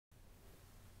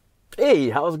Hey,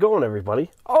 how's it going,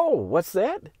 everybody? Oh, what's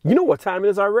that? You know what time it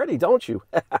is already, don't you?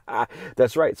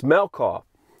 That's right, it's mail call.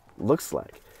 Looks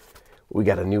like we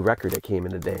got a new record that came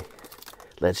in today.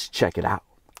 Let's check it out.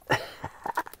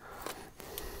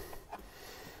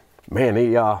 Man,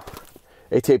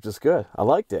 they taped us good. I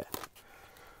like that.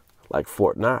 Like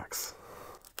Fort Knox.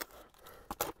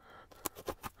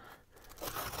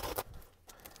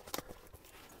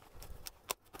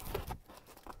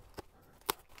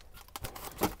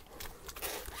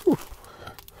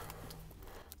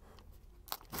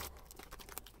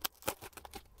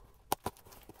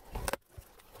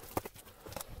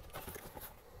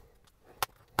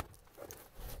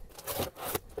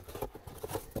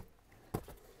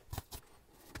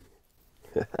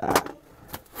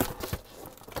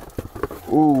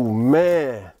 Ooh,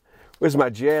 man. Where's my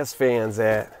jazz fans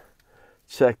at?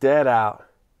 Check that out.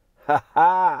 Ha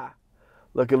ha.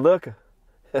 Looka.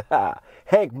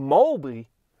 Hank Mobley.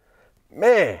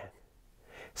 Man.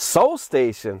 Soul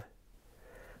Station.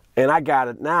 And I got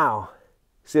it now.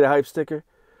 See the hype sticker?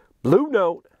 Blue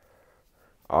Note.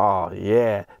 Oh,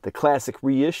 yeah. The classic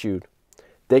reissued.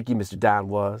 Thank you, Mr. Don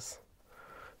Was.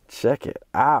 Check it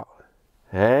out.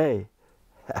 Hey.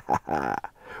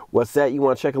 What's that? You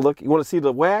want to check a look? You want to see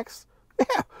the wax?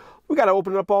 Yeah, we got to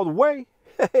open it up all the way.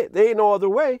 There ain't no other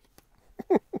way.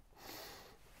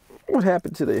 What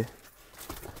happened to the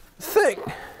thing?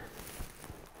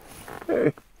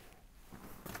 Hey.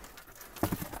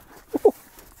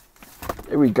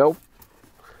 There we go.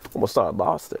 Almost thought I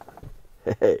lost it.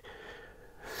 Hey.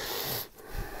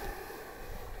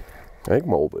 Hank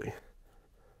Mobley.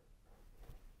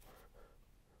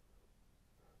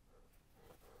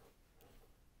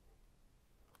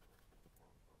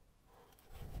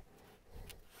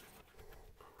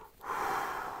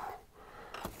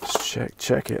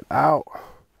 Check it out.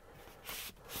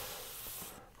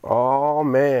 Oh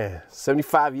man,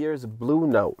 75 years of Blue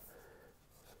Note.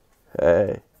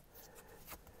 Hey.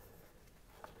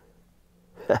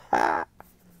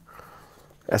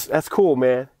 That's cool,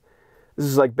 man. This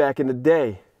is like back in the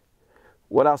day.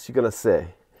 What else you gonna say?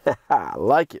 I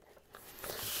like it.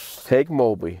 Hank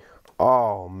Mobley.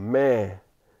 Oh man.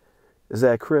 Is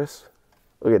that Chris?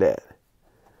 Look at that.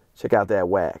 Check out that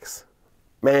wax.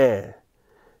 Man.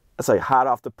 That's like hot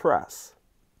off the press.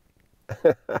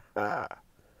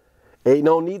 Ain't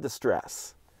no need to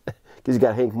stress. Because you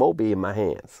got Hank Mobley in my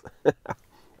hands.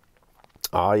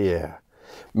 Oh, yeah.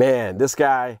 Man, this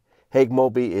guy, Hank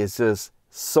Mobley, is just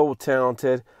so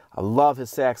talented. I love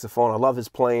his saxophone. I love his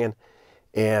playing.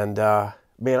 And,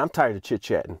 man, I'm tired of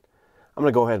chit-chatting. I'm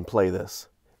going to go ahead and play this.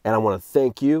 And I want to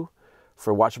thank you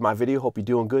for watching my video. Hope you're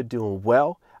doing good, doing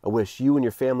well. I wish you and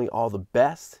your family all the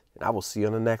best. And I will see you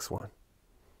on the next one.